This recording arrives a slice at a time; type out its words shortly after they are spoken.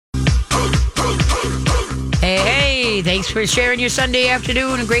Allie, thanks for sharing your Sunday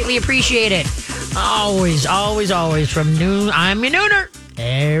afternoon. I greatly appreciate it. Always, always, always from noon. I'm your nooner.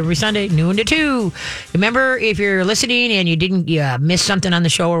 Every Sunday, noon to 2. Remember, if you're listening and you didn't miss something on the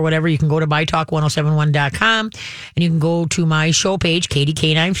show or whatever, you can go to mytalk1071.com and you can go to my show page, Katie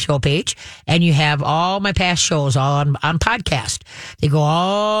K9 show page, and you have all my past shows all on podcast. They go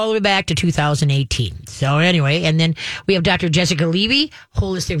all the way back to 2018. So anyway, and then we have Dr. Jessica Levy,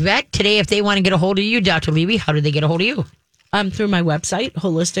 holistic vet. Today, if they want to get a hold of you, Dr. Levy, how do they get a hold of you? Through my website,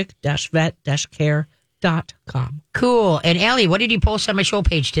 holistic-vet-care.com. Cool. And Allie, what did you post on my show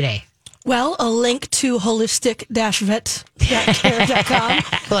page today? Well, a link to holistic-vet.care.com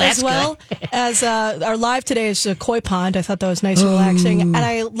as well as our live today is a koi pond. I thought that was nice and relaxing. And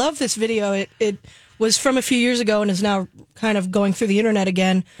I love this video. It was from a few years ago and is now kind of going through the internet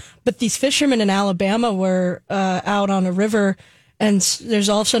again. But these fishermen in Alabama were out on a river and there's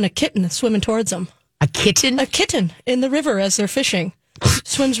all of a sudden a kitten swimming towards them. A kitten? A kitten in the river as they're fishing.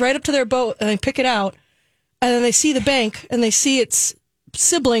 Swims right up to their boat and they pick it out. And then they see the bank and they see its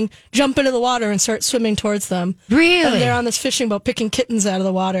sibling jump into the water and start swimming towards them. Really? And they're on this fishing boat picking kittens out of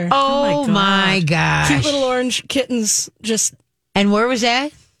the water. Oh my gosh. Cute little orange kittens just. And where was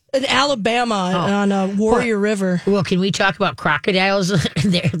that? In Alabama on a Warrior River. Well, can we talk about crocodiles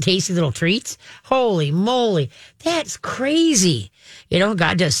and their tasty little treats? Holy moly. That's crazy. You know,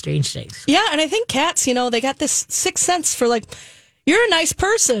 God does strange things. Yeah, and I think cats, you know, they got this sixth sense for like, you're a nice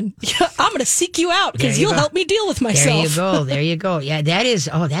person. I'm going to seek you out because you'll help me deal with myself. There you go. There you go. Yeah,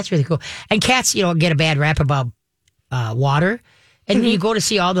 that's really cool. And cats, you know, get a bad rap about water. And you go to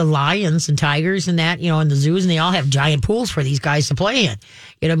see all the lions and tigers and that, you know, in the zoos, and they all have giant pools for these guys to play in.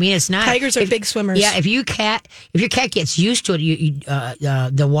 You know what I mean? It's not. Tigers are big swimmers. Yeah, if your cat gets used to it,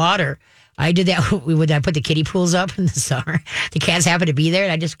 the water. I did that when I put the kiddie pools up in the summer. The cats happened to be there,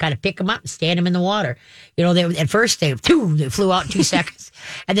 and I just kind of pick them up and stand them in the water. You know, at first they flew out in 2 seconds,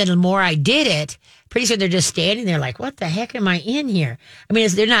 and then the more I did it, pretty soon they're just standing there like, "What the heck am I in here?" I mean,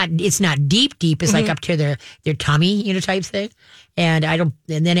 it's not deep. It's like up to their tummy, you know, type thing. And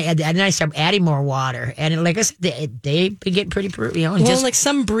then I start adding more water, and like I said, they get pretty, you know. Well, like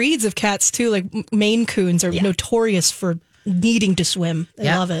some breeds of cats too, like Maine Coons, are notorious for needing to swim. They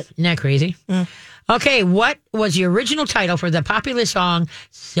love it. Isn't that crazy? Mm. Okay, what was the original title for the popular song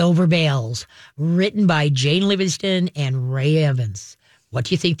Silver Bells, written by Jane Livingston and Ray Evans? What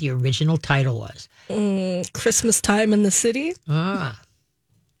do you think the original title was? Christmas Time in the City?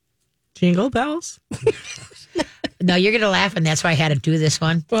 Jingle Bells? No, you're going to laugh, and that's why I had to do this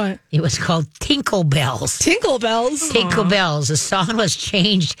one. What? It was called Tinkle Bells. Tinkle Bells? Tinkle Bells. The song was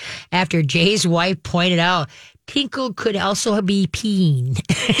changed after Jay's wife pointed out Tinkle could also be peeing.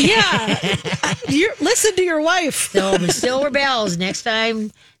 Yeah. Listen to your wife. So the Silver Bells, next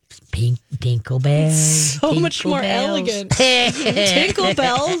time, Tinkle Bells. So tinkle much more bells. elegant. Tinkle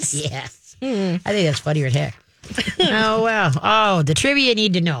Bells? Yes. I think that's funnier than heck. Oh, well. Oh, the trivia you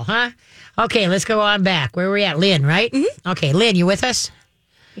need to know, huh? Okay, let's go on back. Where are we at? Lynn, right? Mm-hmm. Okay, Lynn, you with us?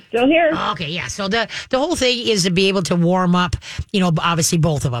 Still here. Okay, yeah. So the whole thing is to be able to warm up, you know, obviously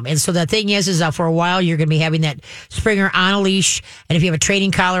both of them. And so the thing is for a while you're going to be having that Springer on a leash. And if you have a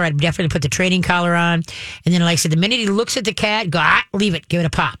training collar, I'd definitely put the training collar on. And then, like I said, the minute he looks at the cat, go, leave it, give it a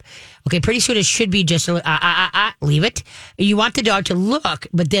pop. Okay, pretty soon it should be just leave it. You want the dog to look,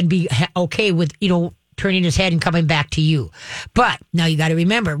 but then be okay with, you know, turning his head and coming back to you. But now you got to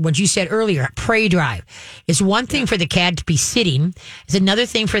remember what you said earlier, prey drive. It's one thing for the cat to be sitting. It's another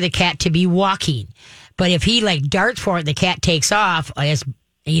thing for the cat to be walking. But if he like darts for it and the cat takes off, it's,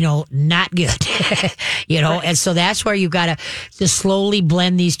 you know, not good. You know, and so that's where you got to just slowly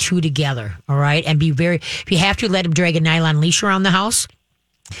blend these two together. All right. And if you have to, let him drag a nylon leash around the house.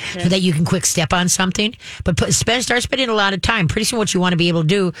 So that you can quick step on something. But start spending a lot of time. Pretty soon what you want to be able to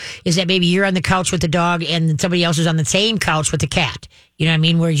do is that maybe you're on the couch with the dog and somebody else is on the same couch with the cat. You know what I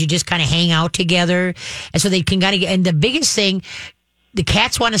mean? Where you just kind of hang out together. And so they can kind of get, and the biggest thing, the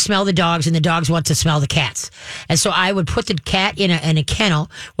cats want to smell the dogs and the dogs want to smell the cats. And so I would put the cat in a kennel,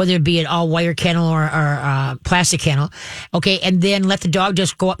 whether it be an all wire kennel or plastic kennel. Okay. And then let the dog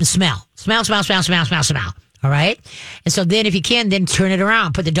just go up and smell. Smell. All right. And so then if you can, then turn it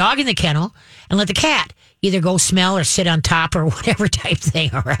around, put the dog in the kennel and let the cat either go smell or sit on top or whatever type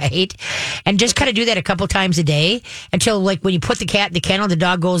thing. All right. And just kind of do that a couple times a day until like when you put the cat in the kennel, the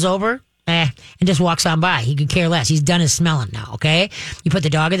dog goes over and just walks on by. He could care less. He's done his smelling now. Okay. You put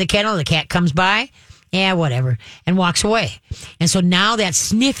the dog in the kennel, the cat comes by. yeah, whatever, and walks away. And so now that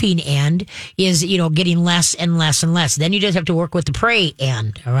sniffing end is, getting less and less and less. Then you just have to work with the prey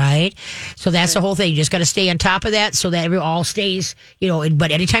end, all right? So that's the whole thing. You just got to stay on top of that so that it all stays,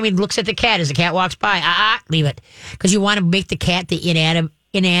 but anytime he looks at the cat, as the cat walks by, leave it. Because you want to make the cat the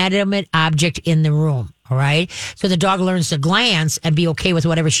inanimate object in the room. All right. So the dog learns to glance and be okay with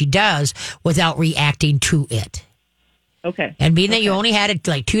whatever she does without reacting to it. Okay. And being that you only had it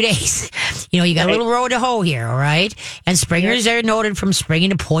like 2 days, you got a little road to hoe here. All right. And springers are noted from springing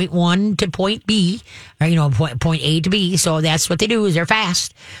to point 1 to point B, or, point A to B. So that's what they do is they're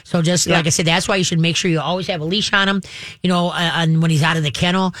fast. So just like I said, that's why you should make sure you always have a leash on him, and when he's out of the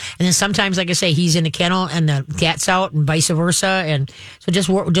kennel. And then sometimes, like I say, he's in the kennel and the cat's out and vice versa. And so just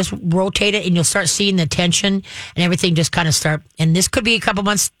rotate it and you'll start seeing the tension and everything just kind of start. And this could be a couple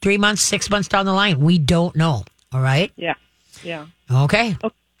months, 3 months, 6 months down the line. We don't know. All right. Yeah. Yeah. Okay.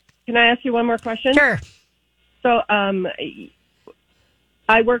 Can I ask you one more question? Sure. So,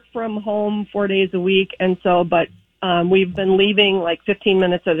 I work from home 4 days a week, and so, but we've been leaving like 15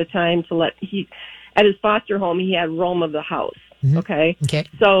 minutes at a time to let at his foster home, he had roam of the house. Mm-hmm. Okay. Okay.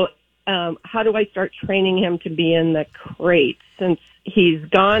 So, how do I start training him to be in the crate since he's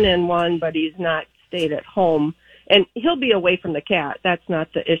gone in one, but he's not stayed at home? And he'll be away from the cat. That's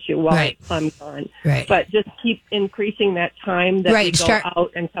not the issue while I'm gone. Right. But just keep increasing that time that we go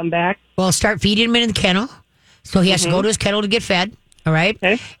out and come back. Well, start feeding him in the kennel. So he has to go to his kennel to get fed. All right.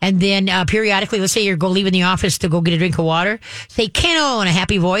 Okay. And then periodically, let's say you're leaving the office to go get a drink of water, say kennel in a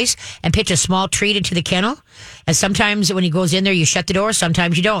happy voice and pitch a small treat into the kennel. And sometimes when he goes in there, you shut the door.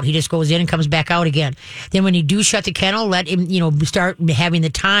 Sometimes you don't. He just goes in and comes back out again. Then when you do shut the kennel, let him, start having the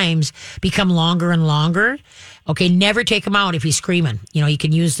times become longer and longer. Okay, never take him out if he's screaming. You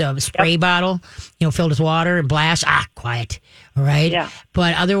can use the spray bottle, filled with water and blast. Quiet. All right. Yeah.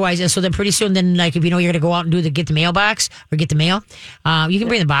 But otherwise, so then pretty soon, then like if you're going to go out and get the mailbox or get the mail, you can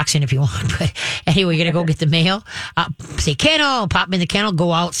bring the box in if you want. But anyway, you're going to go get the mail. Say kennel, pop him in the kennel,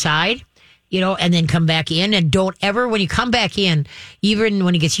 go outside. And then come back in. And don't ever, when you come back in, even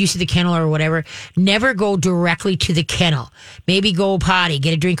when he gets used to the kennel or whatever, never go directly to the kennel. Maybe go potty,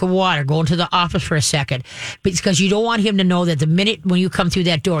 get a drink of water, go into the office for a second. Because you don't want him to know that the minute when you come through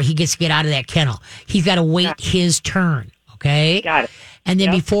that door, he gets to get out of that kennel. He's got to wait his turn. Okay? Got it. And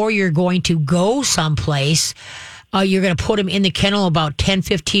then before you're going to go someplace, you're going to put him in the kennel about 10,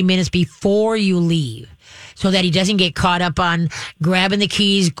 15 minutes before you leave. So that he doesn't get caught up on grabbing the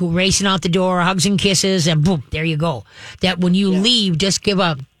keys, racing out the door, hugs and kisses, and boom, there you go. That when you leave, just give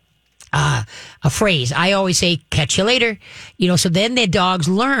a phrase. I always say, catch you later. So then the dogs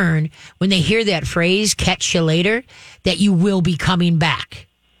learn when they hear that phrase, catch you later, that you will be coming back.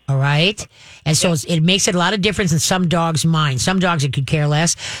 All right. And so it makes it a lot of difference in some dogs' minds. Some dogs it could care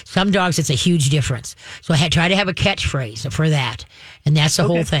less. Some dogs it's a huge difference. So try to have a catchphrase for that. And that's the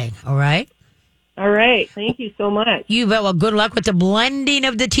whole thing. All right. All right. Thank you so much. You bet. Well, good luck with the blending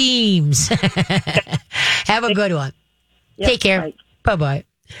of the teams. Have a good one. Yep, Take care. bye. Bye-bye.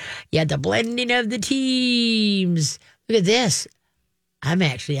 Yeah, the blending of the teams. Look at this. I'm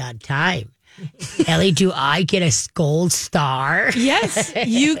actually on time. Ellie, do I get a gold star? Yes,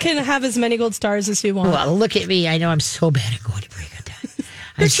 you can have as many gold stars as you want. Well, look at me. I know I'm so bad at going to break on time.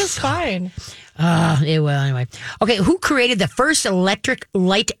 It's just fine. Anyway. Okay, who created the first electric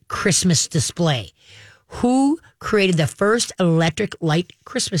light Christmas display? Who created the first electric light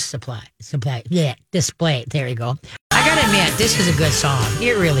Christmas display? Yeah, display. There you go. I gotta admit, this is a good song.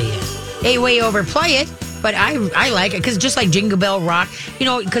 It really is. They way overplay it, but I like it because just like Jingle Bell Rock,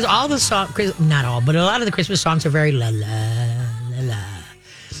 because all the songs, not all, but a lot of the Christmas songs are very la la la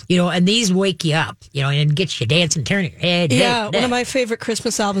la. And these wake you up, and get you dancing, turning your head. Yeah, one of my favorite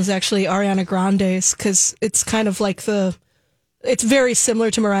Christmas albums is actually Ariana Grande's because it's kind of like it's very similar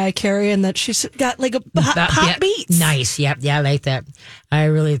to Mariah Carey in that she's got like a pop beats. Nice. Yep. Yeah, I like that. I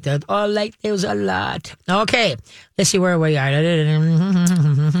really thought, I like those a lot. Okay. Let's see where we are.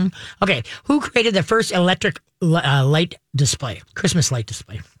 Okay. Who created the first electric light display, Christmas light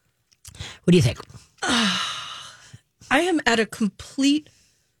display? What do you think? I am at a complete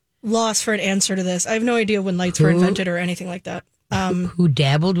loss for an answer to this. I have no idea when lights were invented or anything like that. Who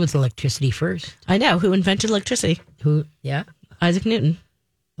dabbled with electricity first? I know. Who invented electricity? Who? Yeah. Isaac Newton.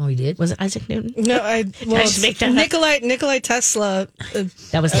 Oh, he did? Was it Isaac Newton? No, just make that up? Nikolai Tesla.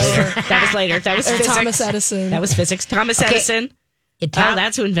 That was later. That was later. That was physics. Thomas Edison. That was physics. Thomas Edison.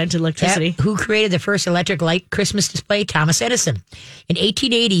 That's who invented electricity. Yep. Who created the first electric light Christmas display? Thomas Edison. In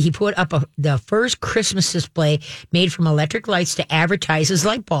 1880, he put up the first Christmas display made from electric lights to advertise his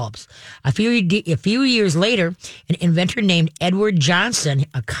light bulbs. A few years later, an inventor named Edward Johnson,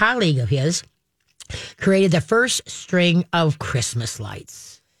 a colleague of his, created the first string of Christmas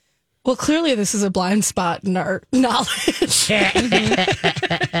lights. Well, clearly this is a blind spot in our knowledge.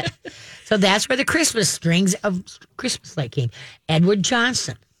 So that's where the Christmas strings of Christmas light came. Edward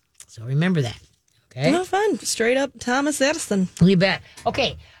Johnson. So remember that. Okay. Oh, fun. Straight up Thomas Edison. You bet.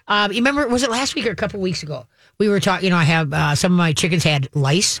 Okay. You remember, was it last week or a couple of weeks ago? We were talking, I have some of my chickens had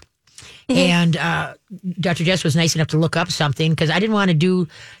lice. And Dr. Jess was nice enough to look up something because I didn't want to do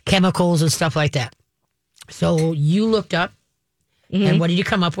chemicals and stuff like that. So you looked up, and what did you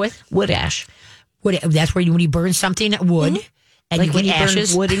come up with? Wood ash. That's where when you burn something, wood. And like you when get you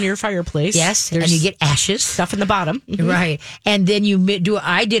ashes. burn wood in your fireplace. Yes, and you get ashes. Stuff in the bottom. Right. And then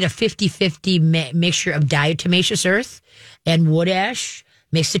I did a 50-50 mixture of diatomaceous earth and wood ash,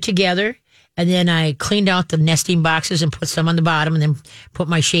 mixed it together. And then I cleaned out the nesting boxes and put some on the bottom and then put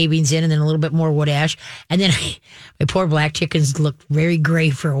my shavings in and then a little bit more wood ash. And then my poor black chickens looked very gray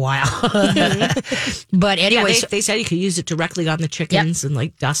for a while. But anyway. They said you could use it directly on the chickens and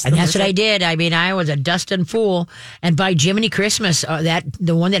like dust them. And that's what I did. I mean, I was a dusting fool. And by Jiminy Christmas,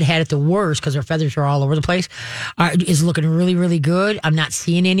 the one that had it the worst because her feathers are all over the place is looking really, really good. I'm not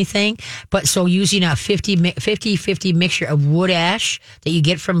seeing anything. But so using a 50-50 mixture of wood ash that you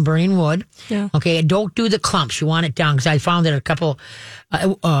get from burning wood. Yeah. Okay, and don't do the clumps. You want it down because I found that a couple,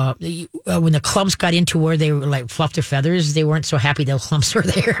 when the clumps got into where they were like fluffed their feathers, they weren't so happy those clumps were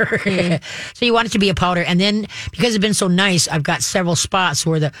there. So you want it to be a powder. And then because it's been so nice, I've got several spots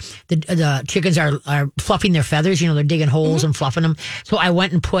where the chickens are fluffing their feathers. You know, they're digging holes and fluffing them. So I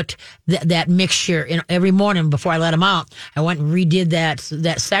went and put that mixture in every morning before I let them out. I went and redid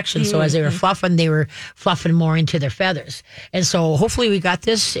that section. So as they were fluffing more into their feathers. And so hopefully we got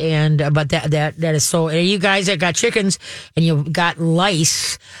this. And but that is so. And you guys that got chickens and you got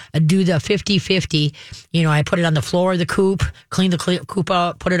lice, do the 50-50. You know, I put it on the floor of the coop, clean the coop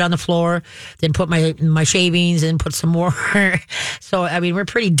out, put it on the floor, then put my shavings and put some more. So I mean, we're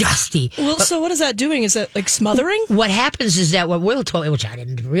pretty dusty. Well, so what is that doing? Is that like smothering? What happens is that what Will told me, which I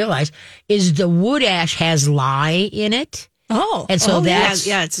didn't realize, is the wood ash has lye in it. Oh, and so that's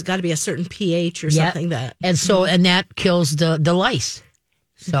it's got to be a certain pH or something that, and so and that kills the lice.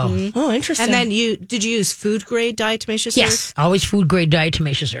 So oh, interesting. And then did you use food grade diatomaceous earth? Yes, always food grade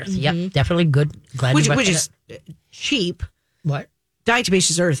diatomaceous earth. Yep, definitely good. Glad which is cheap. What?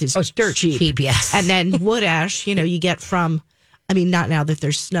 Diatomaceous earth is dirt cheap. Cheap, yes. And then wood ash, you get from. I mean, not now that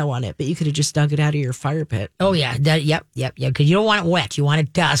there's snow on it, but you could have just dug it out of your fire pit. Oh, yeah. Yep. Because you don't want it wet. You want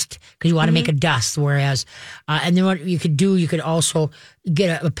it dust because you want to make a dust. Whereas, and then what you could do, you could also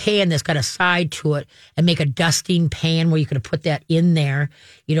get a pan that's got a side to it and make a dusting pan where you could put that in there,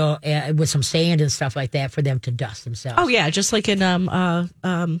 with some sand and stuff like that for them to dust themselves. Oh, yeah. Just like in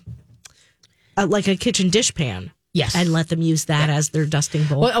like a kitchen dish pan. Yes. And let them use that as their dusting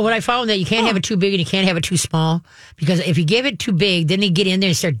bowl. Well, what I found that you can't have it too big and you can't have it too small because if you give it too big, then they get in there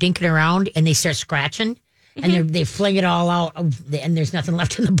and start dinking around and they start scratching and they fling it all out and there's nothing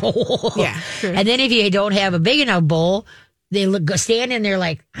left in the bowl. Yeah. Sure. And then if you don't have a big enough bowl, they stand in there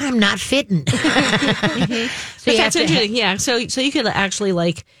like, I'm not fitting. So that's interesting. Yeah. So you could actually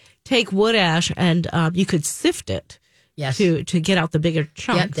like take wood ash and you could sift it. Yes. To get out the bigger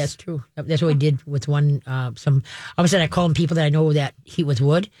chunks. Yeah, that's true. That's what we did with one. All of a sudden, I call them people that I know that heat with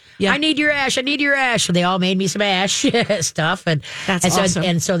wood. Yeah. I need your ash. So they all made me some ash stuff. That's awesome.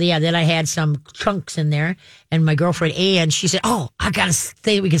 And so, then I had some chunks in there. And my girlfriend, Ann, she said, oh, I got a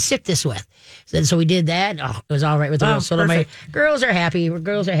thing we can sift this with. So we did that. Oh, it was all right with the girls. So my girls are happy.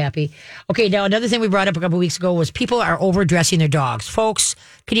 Girls are happy. Okay, now another thing we brought up a couple of weeks ago was people are overdressing their dogs. Folks,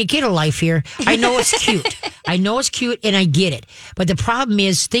 can you get a life here? I know it's cute. And I get it. But the problem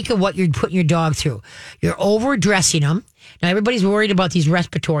is, think of what you're putting your dog through. You're overdressing them. Now, everybody's worried about these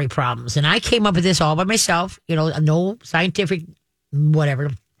respiratory problems. And I came up with this all by myself, no scientific whatever.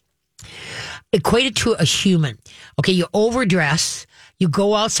 Equate it to a human. Okay, you overdress. You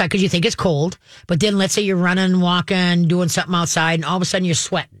go outside because you think it's cold, but then let's say you're running, walking, doing something outside, and all of a sudden you're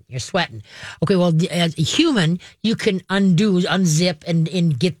sweating. Okay, well, as a human, you can unzip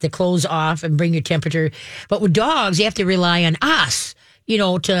and get the clothes off and bring your temperature. But with dogs, you have to rely on us,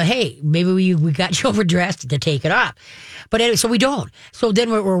 hey, maybe we got you overdressed to take it off. But anyway, so we don't. So then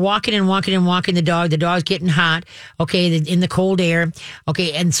we're walking the dog. The dog's getting hot, okay, in the cold air.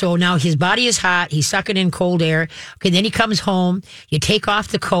 Okay, and so now his body is hot. He's sucking in cold air. Okay, then he comes home. You take off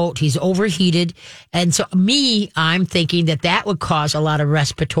the coat. He's overheated. And so I'm thinking that would cause a lot of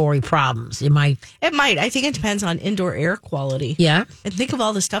respiratory problems. It might. I think it depends on indoor air quality. Yeah. And think of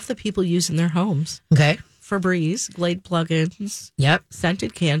all the stuff that people use in their homes. Okay. Febreze, Glade plugins. Yep.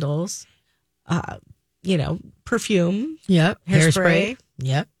 Scented candles. perfume. Yep. Hairspray.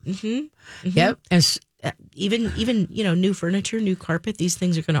 Yep. Mm-hmm. Yep. And even new furniture, new carpet. These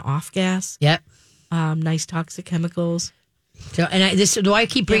things are going to off gas. Yep. Nice toxic chemicals. So, and I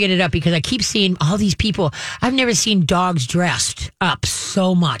keep bringing it up because I keep seeing all these people. I've never seen dogs dressed up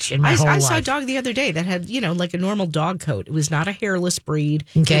so much in my whole life. I saw a dog the other day that had, like a normal dog coat. It was not a hairless breed.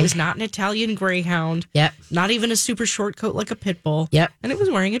 Okay. It was not an Italian greyhound. Yep. Not even a super short coat like a pit bull. Yep. And it was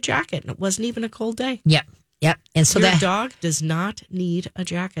wearing a jacket, and it wasn't even a cold day. Yep. Yep. And so Your dog does not need a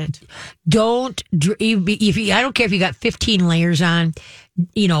jacket. I don't care if you got 15 layers on.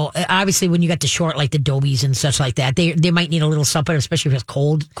 Obviously when you got the short, like the dobies and such like that, they might need a little something, especially if it's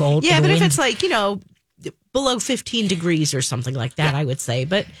cold. Yeah, but if it's like, below 15 degrees or something like that, I would say.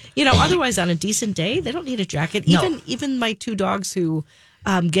 But, otherwise on a decent day, they don't need a jacket. Even my 2 dogs who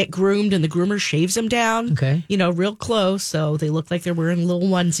get groomed and the groomer shaves them down, real close, so they look like they're wearing little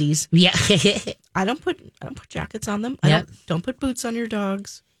onesies. Yeah. I don't put jackets on them. Yep. Don't put boots on your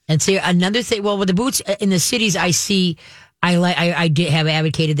dogs. And see, another thing, well, with the boots in the cities, I see, I did have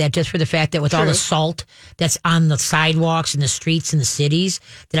advocated that just for the fact that with all the salt that's on the sidewalks and the streets in the cities,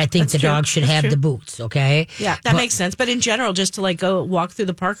 that I think the dogs should have the boots, okay? Yeah, that makes sense. But in general, just to go walk through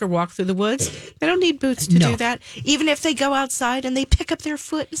the park or walk through the woods, they don't need boots to do that. Even if they go outside and they pick up their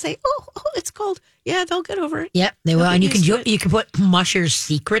foot and say, oh, it's cold. Yeah, they'll get over it. Yep, they will. And you can put Musher's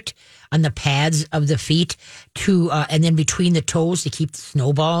Secret on the pads of the feet and then between the toes to keep the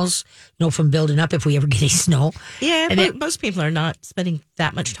snowballs, from building up if we ever get any snow. Yeah, but most people are not spending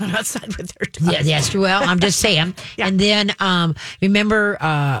that much time outside with their dogs. Yeah, that's true. Well, I'm just saying. Yeah. And then remember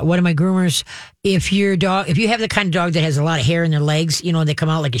one of my groomers, if you have the kind of dog that has a lot of hair in their legs, they come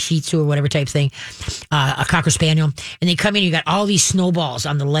out like a Shih Tzu or whatever type thing, a Cocker Spaniel, and they come in, you got all these snowballs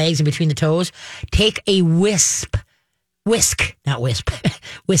on the legs and between the toes, take a whisk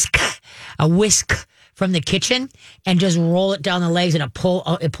from the kitchen and just roll it down the legs and it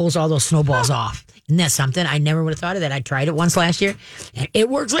pulls all those snowballs off. Isn't that something? I never would have thought of that. I tried it once last year and it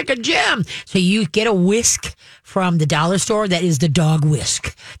works like a gem. So you get a whisk from the dollar store that is the dog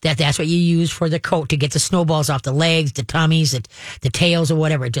whisk. That's what you use for the coat to get the snowballs off the legs, the tummies, the tails or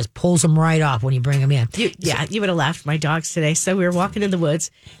whatever. It just pulls them right off when you bring them in. You would have laughed at my dogs today. So we were walking in the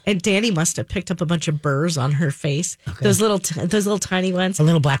woods and Danny must have picked up a bunch of burrs on her face. Okay. Those little tiny ones. The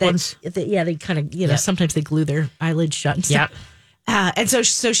little black ones? They kind of, sometimes they glue their eyelids shut and stuff. Yep. And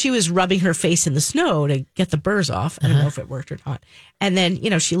so she was rubbing her face in the snow to get the burrs off. I don't know if it worked or not. And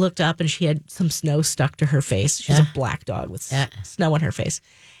then, she looked up and she had some snow stuck to her face. She's a black dog with snow on her face.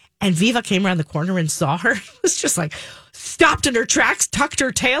 And Viva came around the corner and saw her. It was just like, stopped in her tracks, tucked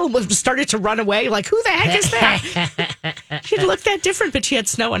her tail, and started to run away. Like, who the heck is that? She didn't look that different, but she had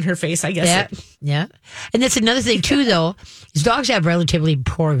snow on her face, I guess. Yeah. And that's another thing, too, though, is dogs have relatively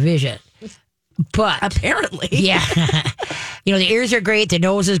poor vision. But apparently, yeah, the ears are great, the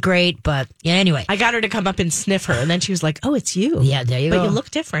nose is great, but anyway, I got her to come up and sniff her, and then she was like, "Oh, it's you." Yeah, there you go. But you look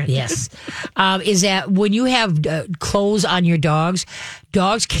different. Yes, is that when you have clothes on your dogs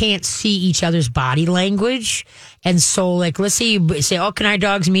can't see each other's body language, and so let's say you say, "Oh, can our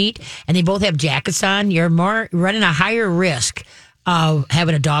dogs meet?" and they both have jackets on. You're running a higher risk of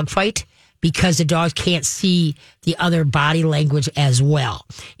having a dog fight. Because the dogs can't see the other body language as well.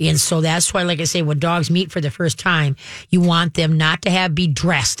 And so that's why, like I say, when dogs meet for the first time, you want them not to be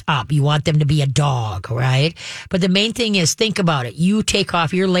dressed up. You want them to be a dog, right? But the main thing is, think about it. You take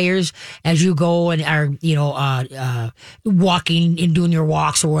off your layers as you go and are, walking and doing your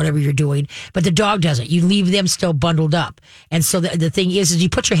walks or whatever you're doing. But the dog doesn't. You leave them still bundled up. And so the thing is you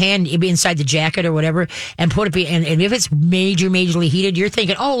put your hand inside the jacket or whatever and put it, and if it's majorly heated, you're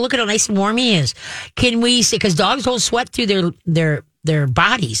thinking, oh, look at how nice and warm he is. Can we see? Because dogs don't sweat through their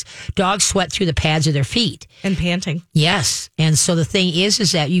bodies. Dogs sweat through the pads of their feet. And panting. Yes. And so the thing is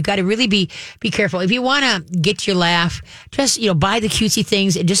that you got to really be careful. If you want to get your laugh, just, buy the cutesy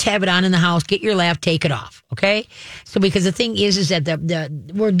things and just have it on in the house. Get your laugh, take it off. Okay? So because the thing is that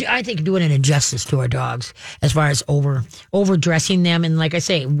we're, I think, doing an injustice to our dogs as far as overdressing them. And like I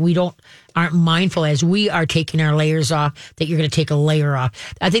say, aren't mindful as we are taking our layers off that you're going to take a layer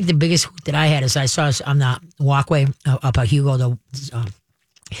off. I think the biggest hoot that I had is I saw on the walkway up a Hugo,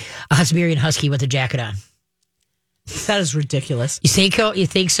 a Siberian Husky with a jacket on. That is ridiculous. You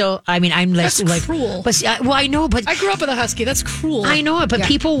think so? I mean, I'm that's cruel. But I know, but I grew up with a Husky. That's cruel. I know it, but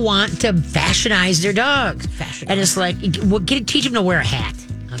people want to fashionize their dogs, and it's like, teach them to wear a hat.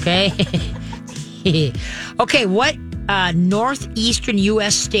 Okay. Okay. What northeastern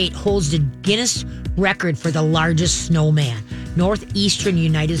U.S. state holds the Guinness record for the largest snowman? Northeastern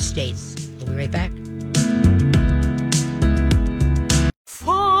United States. We'll be right back.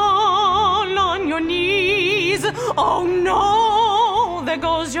 Fall on your knees. Oh no, there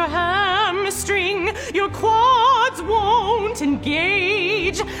goes your hamstring. Your quads won't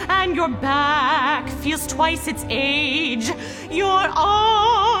engage, and your back feels twice its age. Your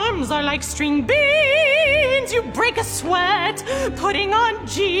arms are like string beans. You break a sweat putting on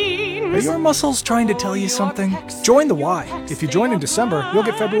jeans. Are your muscles trying to tell you something? Join the Y. If you join in December, you'll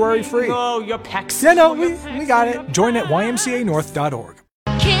get February free. Oh, your pecs. Yeah, no, we got it. Join at ymcanorth.org.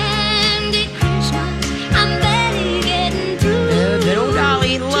 Good old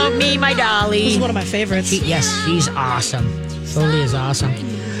Dolly. Love me, my Dolly. This is one of my favorites. She's awesome. Totally is awesome.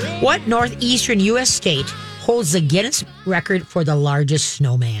 What northeastern U.S. state holds the Guinness record for the largest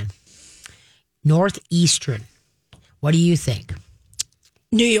snowman? Northeastern. What do you think?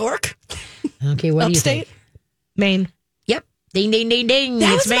 New York? Okay, what do you Upstate? think? Maine. Yep. Ding, ding, ding, ding.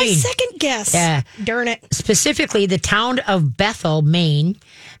 That it's was my Maine. second guess. Yeah. Darn it. Specifically, the town of Bethel, Maine,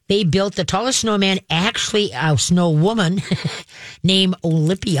 they built the tallest snowman, actually a snow woman named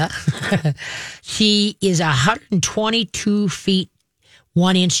Olympia. She is 122 feet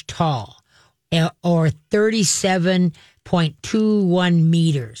 1 inch tall, or 37.21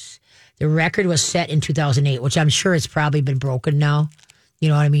 meters. The record was set in 2008, which I'm sure it's probably been broken now. You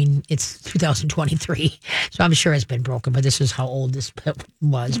know what I mean? It's 2023, so I'm sure it's been broken, but this is how old this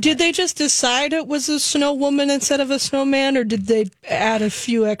was. Did they just decide it was a snow woman instead of a snowman, or did they add a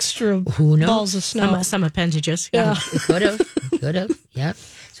few extra Who knows? balls of snow? Some appendages. Yeah. Could have, yeah.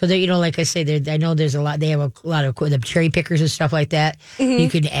 So there, like I say, I know there's a lot. They have a lot of the cherry pickers and stuff like that. Mm-hmm. You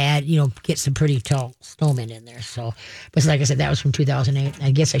could add, get some pretty tall snowmen in there. So, but like I said, that was from 2008. I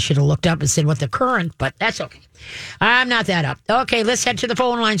guess I should have looked up and said what the current, but that's okay. I'm not that up. Okay, let's head to the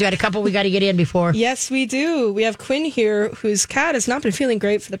phone lines. We got a couple we got to get in before. Yes, we do. We have Quinn here, whose cat has not been feeling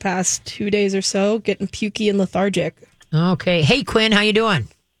great for the past 2 days or so, getting pukey and lethargic. Okay, hey Quinn, how you doing?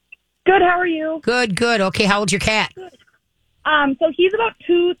 Good. How are you? Good. Okay, how old's your cat? So he's about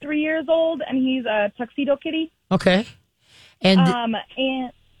 2-3 years old, and he's a tuxedo kitty. Okay, and And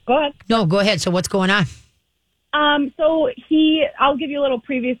go ahead. no, go ahead. So what's going on? So I'll give you a little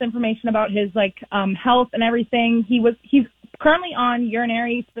previous information about his health and everything. He's currently on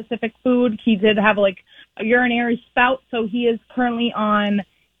urinary specific food. He did have a urinary spout, so he is currently on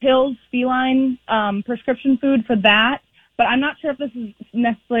Hill's feline prescription food for that. But I'm not sure if this is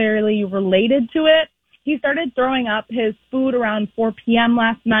necessarily related to it. He started throwing up his food around 4 p.m.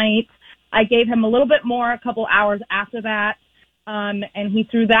 last night. I gave him a little bit more a couple hours after that, and he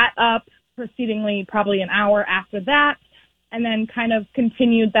threw that up precedingly probably an hour after that, and then kind of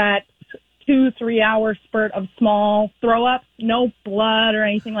continued that 2-3 hour spurt of small throw ups, no blood or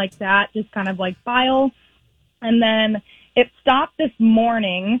anything like that, just kind of like bile. And then it stopped this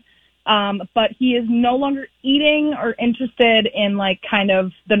morning. But he is no longer eating or interested in kind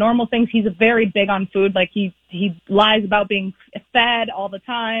of the normal things. He's very big on food. He lies about being fed all the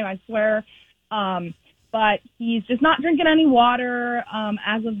time, I swear. But he's just not drinking any water.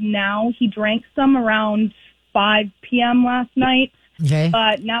 As of now, he drank some around 5 p.m. last night. Okay.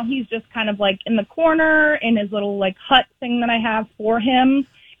 But now he's just kind of in the corner in his little hut thing that I have for him.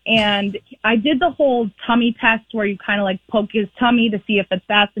 And I did the whole tummy test where you kind of poke his tummy to see if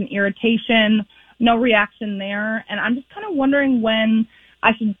that's an irritation. No reaction there. And I'm just kind of wondering when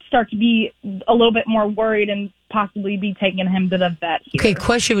I should start to be a little bit more worried and possibly be taking him to the vet here. Okay,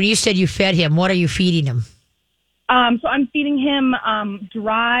 question. When you said you fed him, what are you feeding him? So I'm feeding him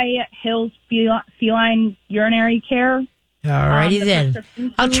dry Hill's feline urinary care. All righty then.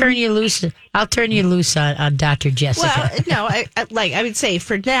 I'll turn you loose on Dr. Jessica. Well, no, I would say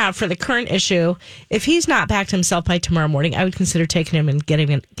for now, for the current issue, if he's not back to himself by tomorrow morning, I would consider taking him and getting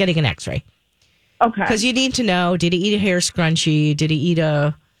an X-ray. Okay. Because you need to know: did he eat a hair scrunchie? Did he eat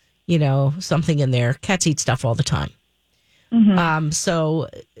something in there? Cats eat stuff all the time. Mm-hmm. So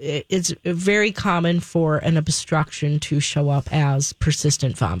it's very common for an obstruction to show up as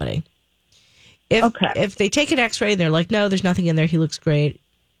persistent vomiting. If they take an X-ray and they're like, no, there's nothing in there, he looks great,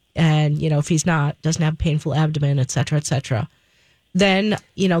 and if he's doesn't have painful abdomen, et cetera, then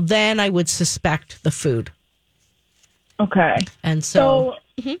I would suspect the food. Okay. And so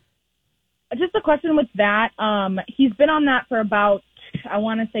just a question with that. He's been on that for about, I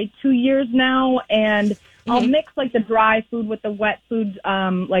want to say 2 years now, and I'll mix the dry food with the wet food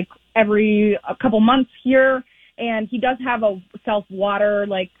every a couple months here, and he does have a self-water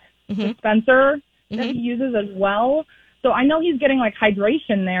dispenser that he uses as well. So I know he's getting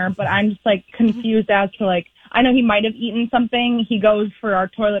hydration there, but I'm just confused as to I know he might have eaten something. He goes for our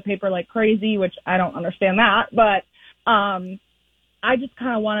toilet paper like crazy, which I don't understand that, but I just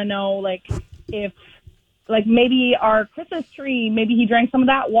kind of want to know if maybe our Christmas tree, maybe he drank some of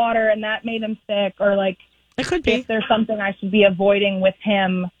that water and that made him sick, or It could be. If there's something I should be avoiding with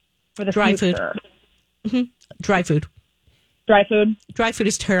him for the Dry future. food. Dry food. Dry food? Dry food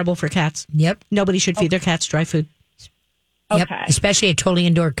is terrible for cats. Yep. Nobody should feed their cats dry food. Yep, Okay. especially a totally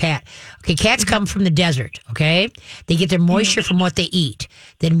indoor cat. Okay, cats come from the desert, okay? They get their moisture from what they eat.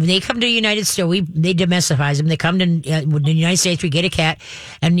 Then when they come to the United States, they domesticate them. They come to the United States, we get a cat,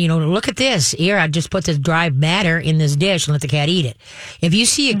 and, look at this. Here, I just put this dry matter in this dish and let the cat eat it. If you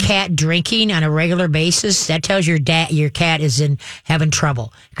see a cat drinking on a regular basis, that tells your cat is having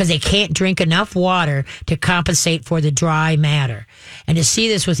trouble because they can't drink enough water to compensate for the dry matter. And to see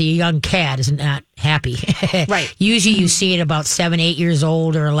this with a young cat is not happy. Right. Usually you see it about 7, 8 years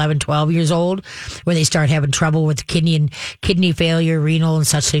old or 11, 12 years old where they start having trouble with kidney failure, renal and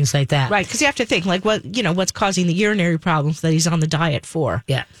such things like that. Right, because you have to think, like, what's causing the urinary problems that he's on the diet for?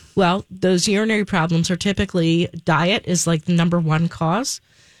 Yeah. Well, those urinary problems are typically diet is like the number one cause.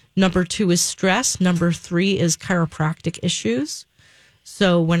 Number 2 is stress. Number 3 is chiropractic issues.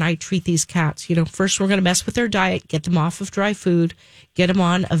 So when I treat these cats, first we're going to mess with their diet, get them off of dry food, get them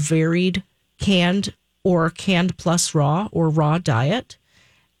on a varied canned plus raw or raw diet.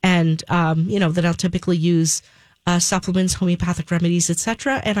 And, then I'll typically use supplements, homeopathic remedies,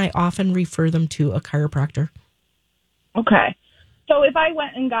 etc. And I often refer them to a chiropractor. Okay. So if I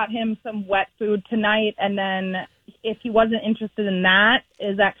went and got him some wet food tonight, and then if he wasn't interested in that,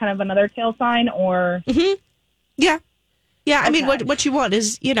 is that kind of another tail sign or? Mm-hmm. Yeah. Yeah, I mean, what you want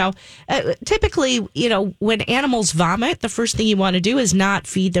is, typically, when animals vomit, the first thing you want to do is not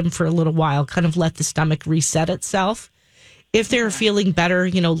feed them for a little while, kind of let the stomach reset itself. If they're feeling better,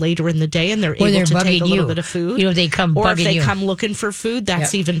 later in the day and they're able to take a little bit of food, they come or if bugging they you. come looking for food,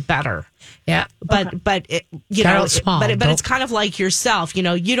 that's even better. Yeah, but it's kind of like yourself.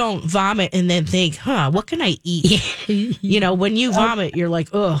 You don't vomit and then think, what can I eat? When you vomit, you're like,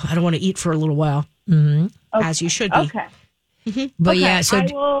 oh, I don't want to eat for a little while, as you should be. Okay. Mm-hmm. But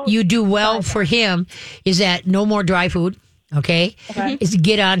so you do well for him is that no more dry food. Okay. Is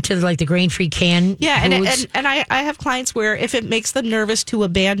get on to like the grain-free canned foods. And I have clients where if it makes them nervous to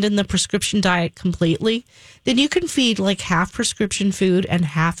abandon the prescription diet completely, then you can feed like half prescription food and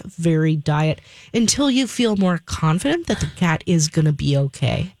half varied diet until you feel more confident that the cat is going to be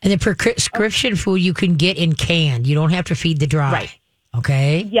okay. And the prescription food you can get in canned. You don't have to feed the dry. Right.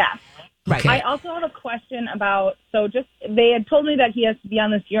 Okay. Yeah. Right. Okay. I also have a question about, they had told me that he has to be on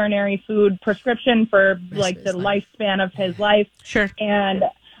this urinary food prescription for like the lifespan of his life. Sure. And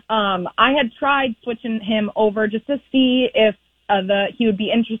I had tried switching him over just to see if he would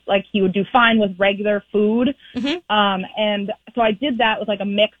be interested, like he would do fine with regular food. Mm-hmm. And so I did that with like a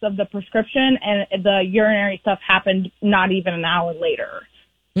mix of the prescription, and the urinary stuff happened not even an hour later.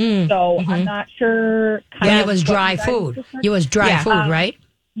 So I'm not sure. It was dry food. It was dry food, right?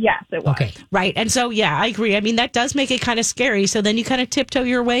 Yes, it was. Okay. Right. And so, I agree. I mean, that does make it kind of scary. So then you kind of tiptoe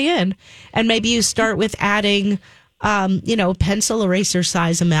your way in, and maybe you start with adding, pencil eraser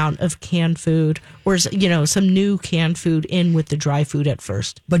size amount of canned food, or, some new canned food in with the dry food at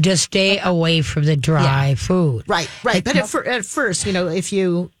first. But just stay away from the dry food. Right. Right. But at first,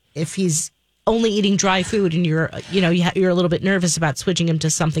 if he's only eating dry food and you're a little bit nervous about switching him to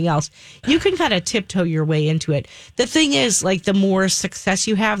something else, you can kind of tiptoe your way into it. The thing is, like, the more success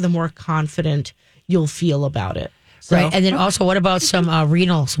you have, the more confident you'll feel about it. So, right. And then also, what about some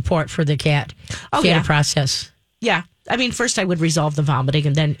renal support for the cat? Oh, yeah. Process. Yeah. I mean, first I would resolve the vomiting,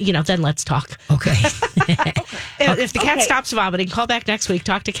 and then, then let's talk. Okay. If the cat stops vomiting, call back next week.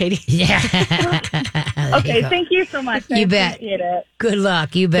 Talk to Katie. Yeah. Okay. Thank you so much. You bet. Appreciate it. Good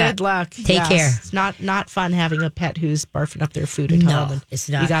luck. You bet. Good luck. Take care. It's not fun having a pet who's barfing up their food at home. And it's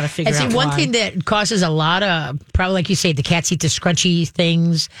not. You got to figure out one why. thing that causes a lot of, probably like you say, the cats eat the scrunchy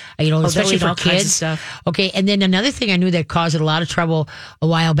things, especially for kids. Okay. And then another thing I knew that caused a lot of trouble a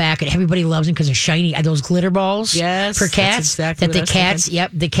while back, and everybody loves them because they're shiny, are those glitter balls. Yes. For cats. Exactly that the cats,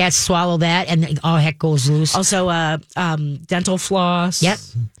 thinking. the cats swallow that and all heck goes loose. Also, dental floss. Yep.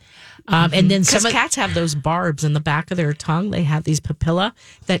 And then because cats have those barbs in the back of their tongue. They have these papilla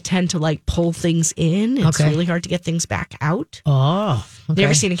that tend to like pull things in. It's really hard to get things back out. Oh, okay. Have you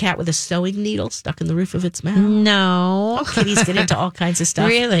ever seen a cat with a sewing needle stuck in the roof of its mouth? No. Oh, kitties get into all kinds of stuff.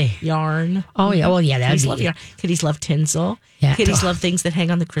 Really? Yarn. Oh, yeah. Well, yeah, kitties love yarn. Kitties love tinsel. Yeah. Kitties love things that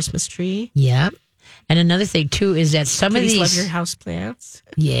hang on the Christmas tree. Yeah. And another thing too is that some of Kitties these love your house plants.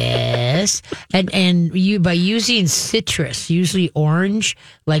 Yes, and you by using citrus, usually orange,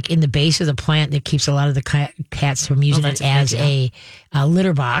 like in the base of the plant, that keeps a lot of the cats from using it as a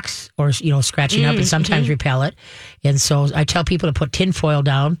litter box or scratching up and sometimes repel it. And so I tell people to put tinfoil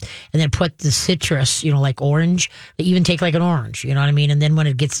down and then put the citrus, like orange. They even take like an orange, you know what I mean? And then when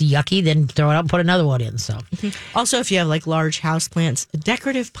it gets yucky, then throw it out and put another one in. So Also, if you have like large house plants,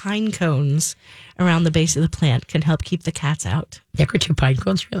 decorative pine cones around the base of the plant can help keep the cats out. Decorative pine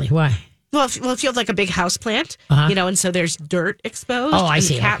cones, really? Why? Well, if you have like a big house plant, and so there's dirt exposed. Oh, I and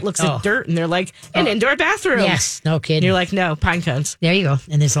see. The cat looks at dirt and they're like, an indoor bathroom. Yes, no kidding. And you're like, no, pine cones. There you go.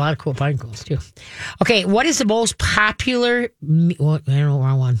 And there's a lot of cool pine cones, too. Okay, what is the most popular... I don't know,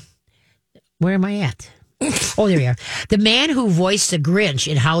 wrong one. Where am I at? Oh, there we are. The man who voiced the Grinch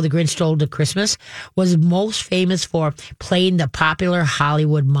in How the Grinch Stole the Christmas was most famous for playing the popular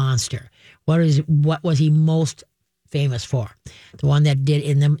Hollywood monster. What was he most famous for? The one that did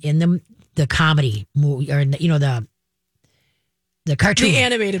in the comedy movie, or the cartoon, The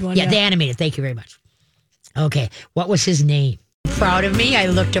animated one. Yeah, the animated. Thank you very much. Okay, what was his name? Proud of me, I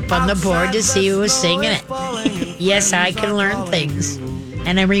looked up on the board to see who was singing it. Yes, I can learn things,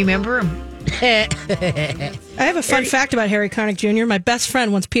 and I remember him. I have a fun fact about Harry Connick Jr. My best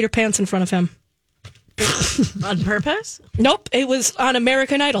friend wants Peter Pants in front of him. On purpose? Nope, it was on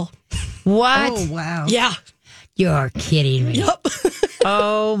American Idol. What? Oh, wow. Yeah. You're kidding me. Yep.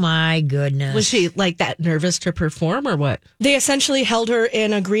 Oh, my goodness. Was she like that nervous to perform or what? They essentially held her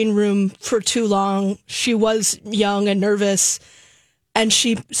in a green room for too long. She was young and nervous, and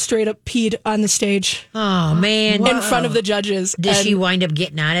she straight up peed on the stage Oh, man. in front of the judges. Did she And- wind up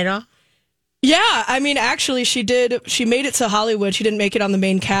getting on it all? Yeah, I mean, actually, she did. She made it to Hollywood. She didn't make it on the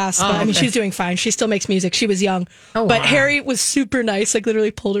main cast. But, I mean, she's doing fine. She still makes music. She was young. Oh, but wow. Harry was super nice, like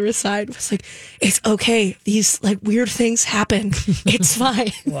literally pulled her aside. Was like, it's okay. These like weird things happen. It's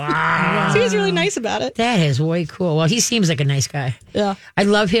fine. Wow. He was really nice about it. That is way cool. Well, he seems like a nice guy. Yeah. I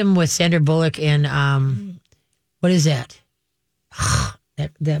love him with Sandra Bullock in, what is that?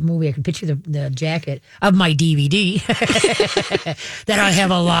 That movie, I can picture the jacket of my DVD that I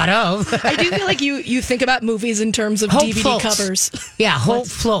have a lot of. I do feel like you think about movies in terms of Hope DVD Floats. covers. Yeah, Hope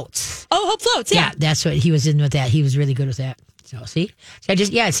Floats. Oh, Hope Floats. Yeah. Yeah, that's what he was in with that. He was really good with that. So, see? I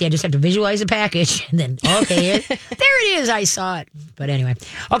just have to visualize the package and then, okay, there it is. I saw it. But anyway.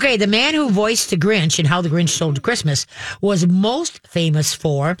 Okay, the man who voiced the Grinch in How the Grinch Stole Christmas was most famous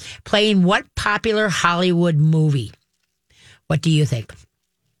for playing what popular Hollywood movie? What do you think?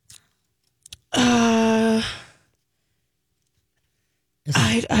 I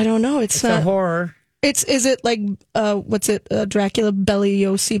don't know. It's a not horror. Is it like what's it? Dracula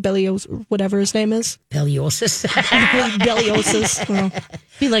Beliosi, whatever his name is. Beliosis. Beliosis. Well,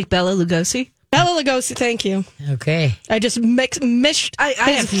 You like Bella Lugosi? Bela Lugosi. Thank you. Okay. I just mished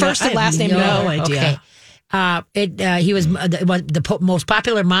his first and last name. no idea. Okay. He was the most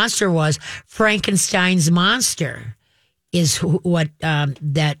popular monster was Frankenstein's monster. Is what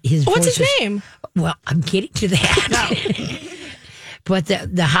that his. What's voice his was- name? Well, I'm getting to that. But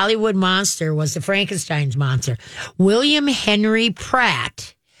the Hollywood monster was the Frankenstein's monster. William Henry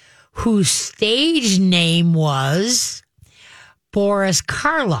Pratt, whose stage name was Boris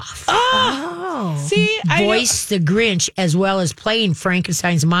Karloff. See, Voiced the Grinch as well as playing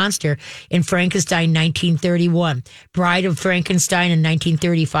Frankenstein's monster in Frankenstein 1931, Bride of Frankenstein in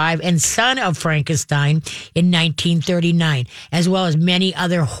 1935, and Son of Frankenstein in 1939, as well as many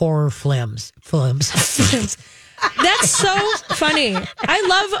other horror films. That's so funny.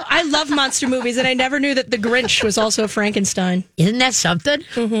 I love monster movies, and I never knew that the Grinch was also Frankenstein. Isn't that something?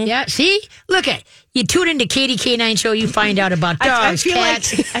 Mm-hmm. Yeah. See, look at you. Tune into Katie K9 Show. You find out about dogs,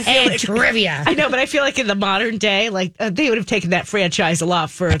 cats, and trivia. I know, but I feel like in the modern day, like they would have taken that franchise a lot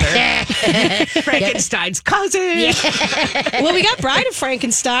further. Frankenstein's cousin, Well, we got Bride of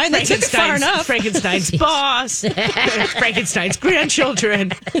Frankenstein. They took it far enough. Frankenstein's boss, Frankenstein's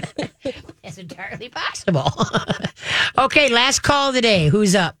grandchildren. That's entirely possible. Okay, last call of the day.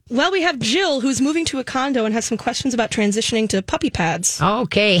 Who's up? Well, we have Jill, who's moving to a condo and has some questions about transitioning to puppy pads.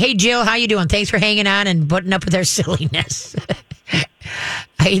 Okay. Hey, Jill, how you doing? Thanks for hanging on and putting up with our silliness.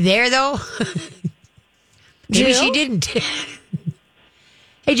 Are you there, though? Maybe Jill? she didn't.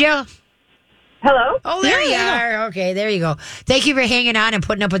 Hey, Jill. Hello? Oh, there you Yeah. are. Okay, there you go. Thank you for hanging on and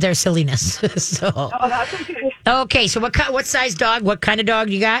putting up with our silliness. Oh, that's okay. Okay, so what size dog? What kind of dog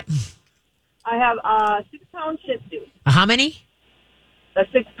you got? I have a 6-pound Shih Tzu. How many? A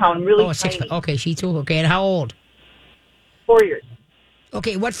 6-pound, really Oh, tiny. 6. Okay, Shih Tzu. Okay, and how old? 4 years.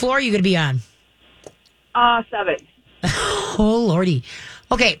 Okay, what floor are you going to be on? 7. Oh, Lordy.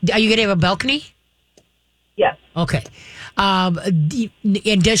 Okay, are you going to have a balcony? Okay.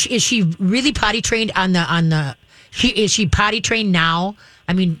 And is she really potty trained is she potty trained now?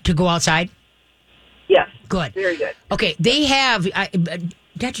 I mean, to go outside? Yes. Good. Very good. Okay. They have,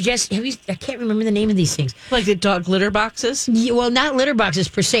 Dr. Jess, I can't remember the name of these things. Like the dog litter boxes? Yeah, well, not litter boxes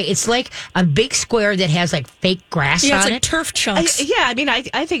per se. It's like a big square that has like fake grass Yeah, on it's like it. turf chunks.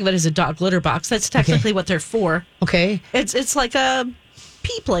 I think of it as a dog litter box. That's technically what they're for. Okay. It's like a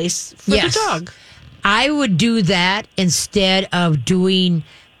pee place for Yes. the dog. I would do that instead of doing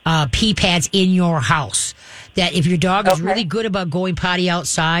pee pads in your house. That if your dog is really good about going potty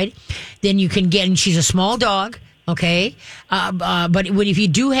outside, then you can get, and she's a small dog, okay? But if you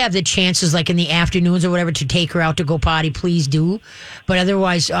do have the chances, like in the afternoons or whatever, to take her out to go potty, please do. But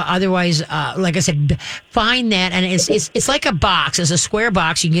otherwise, like I said, find that, and it's like a box. It's a square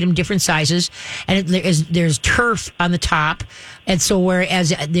box. You can get them different sizes, and there's turf on the top. And so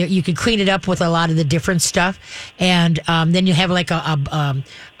whereas you can clean it up with a lot of the different stuff, and then you have like a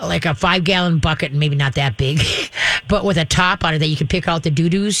 5-gallon bucket, maybe not that big, but with a top on it that you can pick out the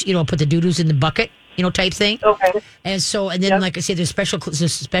doo-doos, put the doo-doos in the bucket, type thing. Okay. And then, like I said, there's special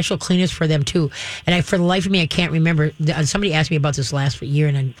cleaners for them too. And for the life of me, I can't remember. Somebody asked me about this last year,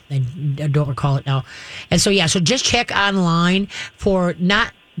 and I don't recall it now. And so just check online for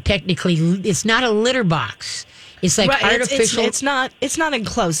it's not a litter box. It's like artificial. It's not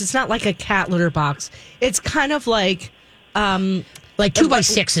enclosed. It's not like a cat litter box. It's kind of like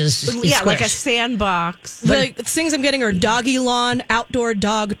 2x6s. Yeah, like a sandbox. The things I'm getting are doggy lawn, outdoor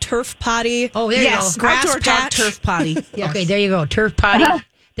dog turf potty. Oh, there you go. Grass outdoor patch. dog turf potty. Yes. Okay, there you go. Turf potty.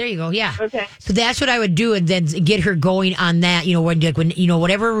 There you go. Yeah. Okay. So that's what I would do, and then get her going on that. When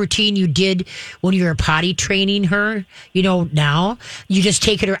whatever routine you did when you were potty training her, now you just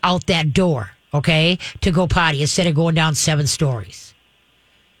take her out that door, okay, to go potty instead of going down 7 stories.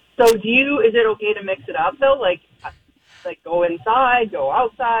 So is it okay to mix it up though? Like go inside, go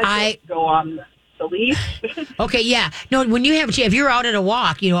outside, go on the leash? Okay, yeah. No, if you're out at a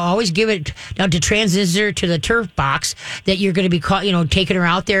walk, always give it down to transition to the turf box that you're going to be taking her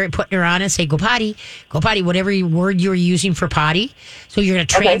out there and putting her on and say, go potty, whatever word you're using for potty. So you're going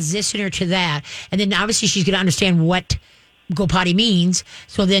to transition her to that. And then obviously she's going to understand what go potty means.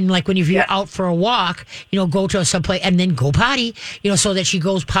 So then, like when you're out for a walk, go to some place and then go potty, so that she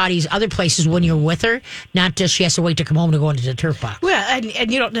goes potties other places when you're with her, not just she has to wait to come home to go into the turf box. Well,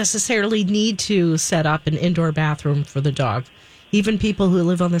 and you don't necessarily need to set up an indoor bathroom for the dog. Even people who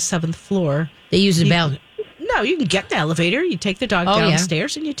live on the 7th floor, they use the bell. No, you can get the elevator. You take the dog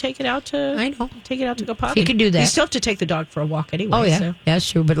downstairs and you take it out to. I know. Take it out to go potty. You can do that. You still have to take the dog for a walk anyway. Oh yeah, so. that's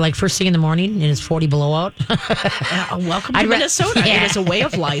true. But like first thing in the morning and it's 40 below out. Welcome to Minnesota. It is a way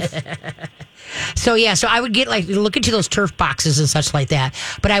of life. So I would get look into those turf boxes and such like that.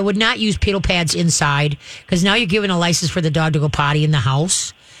 But I would not use pedal pads inside because now you're giving a license for the dog to go potty in the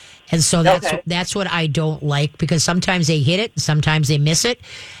house. And so that's what I don't like, because sometimes they hit it, sometimes they miss it.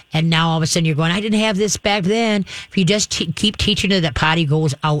 And now all of a sudden you're going, I didn't have this back then. If you just keep teaching her that potty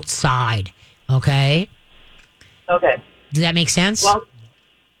goes outside. Okay? Okay. Does that make sense? Well,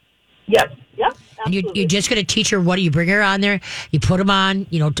 yep. And you're just going to teach her, what do you bring her on there? You put them on,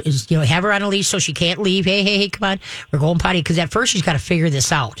 have her on a leash so she can't leave. Hey, come on. We're going potty. Because at first she's got to figure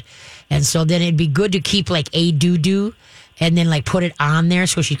this out. And so then it'd be good to keep like a doo-doo and then put it on there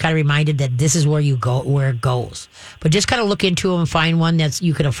so she's kind of reminded that this is where it goes. But just kind of look into them and find one that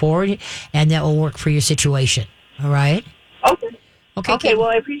you can afford and that will work for your situation. All right? Okay, Kim. well,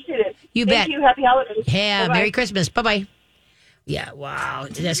 I appreciate it. You Thank bet. you. Happy holidays. Yeah, Bye-bye. Merry Christmas. Bye-bye. Yeah, wow.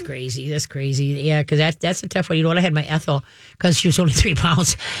 That's crazy. Yeah, because that's a tough one. I had my Ethel, because she was only 3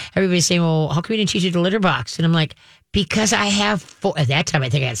 pounds. Everybody's saying, well, how come you didn't teach her the litter box? And I'm like, because I have 4. At that time, I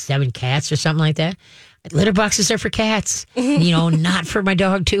think I had 7 cats or something like that. Litter boxes are for cats, not for my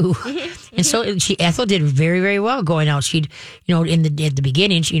dog too. And so Ethel did very, very well going out. She'd, at the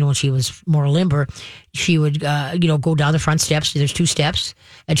beginning, when she was more limber, she would, go down the front steps. There's 2 steps,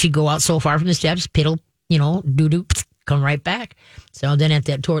 and she'd go out so far from the steps, piddle, doo-doo, come right back. So then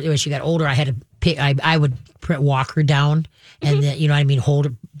when she got older, I had to I would walk her down, and then, hold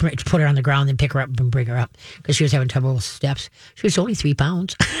her, put her on the ground, and pick her up and bring her up, because she was having trouble with steps. She was only 3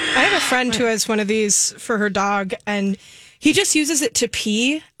 pounds. I have a friend who has one of these for her dog, and he just uses it to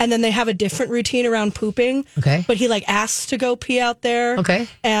pee, and then they have a different routine around pooping. Okay. But he asks to go pee out there. Okay.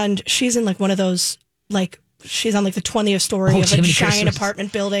 And she's in one of those, she's on the 20th story of a Jiminy giant Christmas.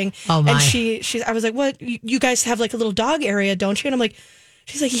 apartment building. Oh, my. And I was like, what? You guys have a little dog area, don't you? And I'm like,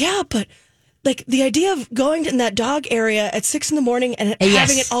 she's like, yeah, but like the idea of going in that dog area at 6 a.m. and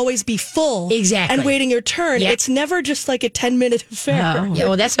having it always be full, and waiting your turn. It's never just like a 10-minute affair. Oh, yeah,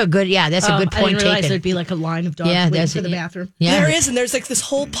 well, that's a good. Yeah, that's a good point. I didn't realize taken. there'd be like a line of dogs waiting for the bathroom. Yeah, there is, and there's like this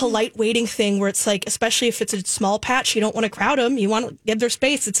whole polite waiting thing where it's like, especially if it's a small patch, you don't want to crowd them. You want to give their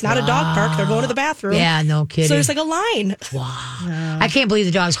space. It's not a dog park; they're going to the bathroom. Yeah, no kidding. So there's like a line. Wow, I can't believe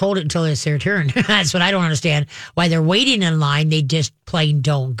the dogs hold it until it's their turn. That's what I don't understand. Why they're waiting in line? They just plain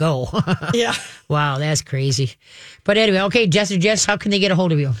don't go. Yeah. Wow, that's crazy. But anyway, okay, Jess, how can they get a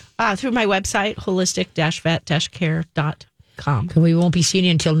hold of you? Through my website, holistic-vet-care.com. We won't be seeing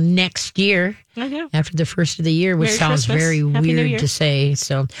you until next year. I know. After the first of the year, which Merry sounds Christmas. very Happy New weird Year. to say.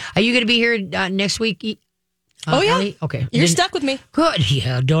 So, are you going to be here next week? Oh, yeah. Ellie? Okay. You're stuck with me. Good.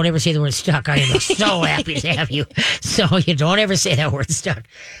 Yeah, don't ever say the word stuck. I am so happy to have you. So you don't ever say that word stuck.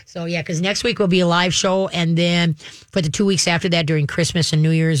 So yeah, because next week will be a live show. And then for the 2 weeks after that, during Christmas and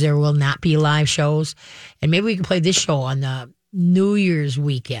New Year's, there will not be live shows. And maybe we can play this show on the New Year's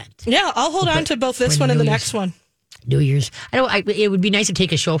weekend. Yeah, I'll hold on to both this one and the next one. New Year's. It would be nice to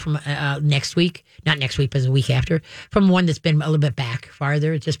take a show from next week, not next week, but the week after, from one that's been a little bit back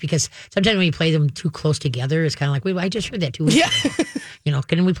farther, just because sometimes when you play them too close together, it's kind of like, wait, I just heard that 2 weeks ago.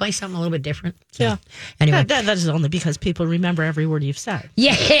 Can we play something a little bit different? So, yeah. Anyway. That is only because people remember every word you've said.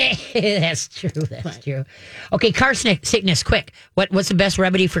 Yeah, that's true. That's true. Okay, car sickness, quick. What's the best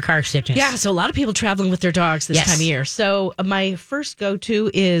remedy for car sickness? Yeah, so a lot of people traveling with their dogs this time of year. So my first go-to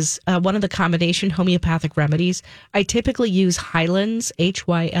is one of the combination homeopathic remedies. I typically use Hyland's,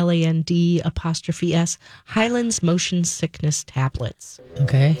 HYLAND''S, Hyland's motion sickness tablets.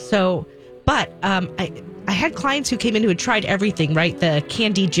 Okay. So, but I had clients who came in who had tried everything, right? The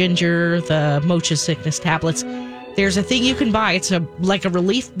candy ginger, the motion sickness tablets. There's a thing you can buy. It's like a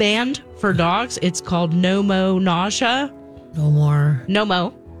relief band for dogs. It's called Nomo Nausea.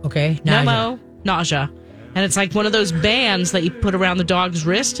 Nomo. Okay. Nomo Nausea. And it's like one of those bands that you put around the dog's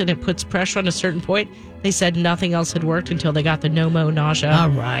wrist and it puts pressure on a certain point. They said nothing else had worked until they got the Nomo Nausea. All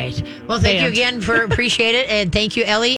right. Well, thank you again for appreciate it. And thank you, Ellie.